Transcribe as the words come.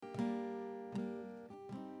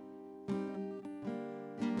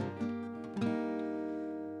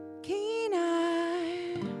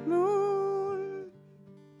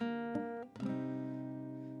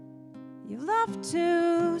left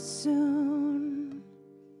too soon.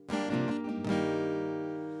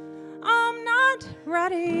 I'm not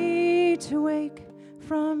ready to wake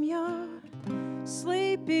from your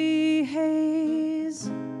sleepy haze.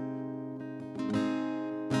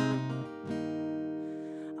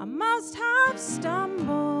 I must have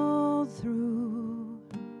stumbled through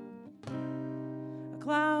a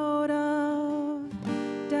cloud of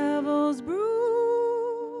devil's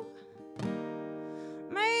brew.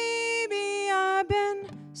 Maybe I've been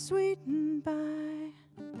sweetened by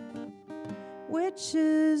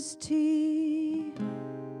witch's tea.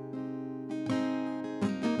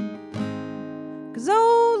 'Cause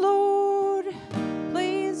oh Lord,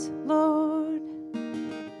 please Lord,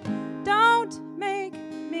 don't make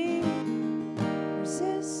me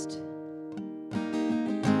resist.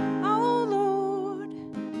 Oh Lord,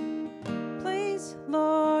 please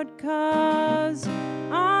Lord, 'cause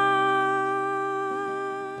I've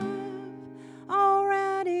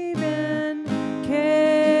already been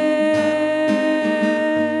kissed.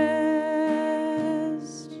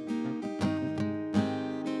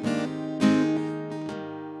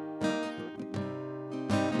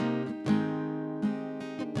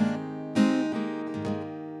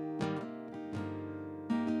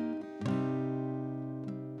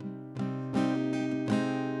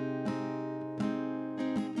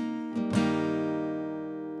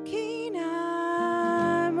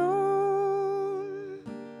 Kenai moon,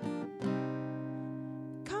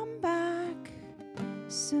 come back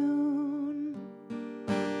soon.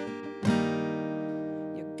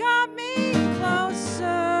 You got me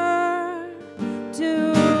closer to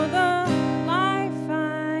the life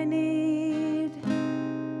I need.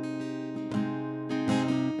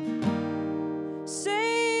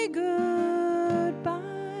 Say goodbye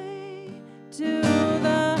to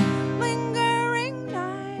the lingering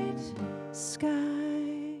night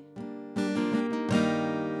sky.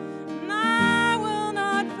 And I will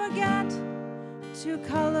not forget to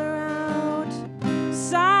color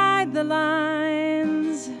outside the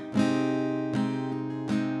lines.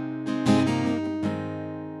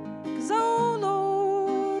 'Cause oh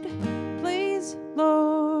Lord, please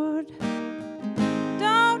Lord,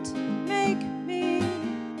 don't make me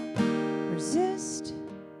resist.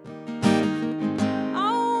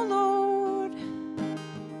 Oh Lord,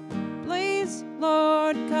 please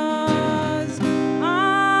Lord, 'cause I've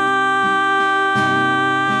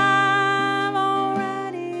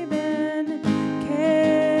already been kissed.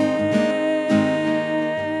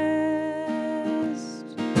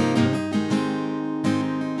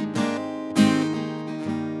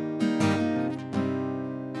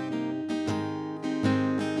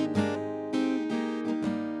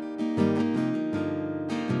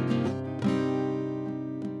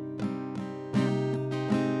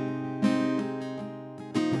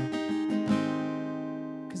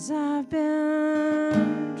 I've been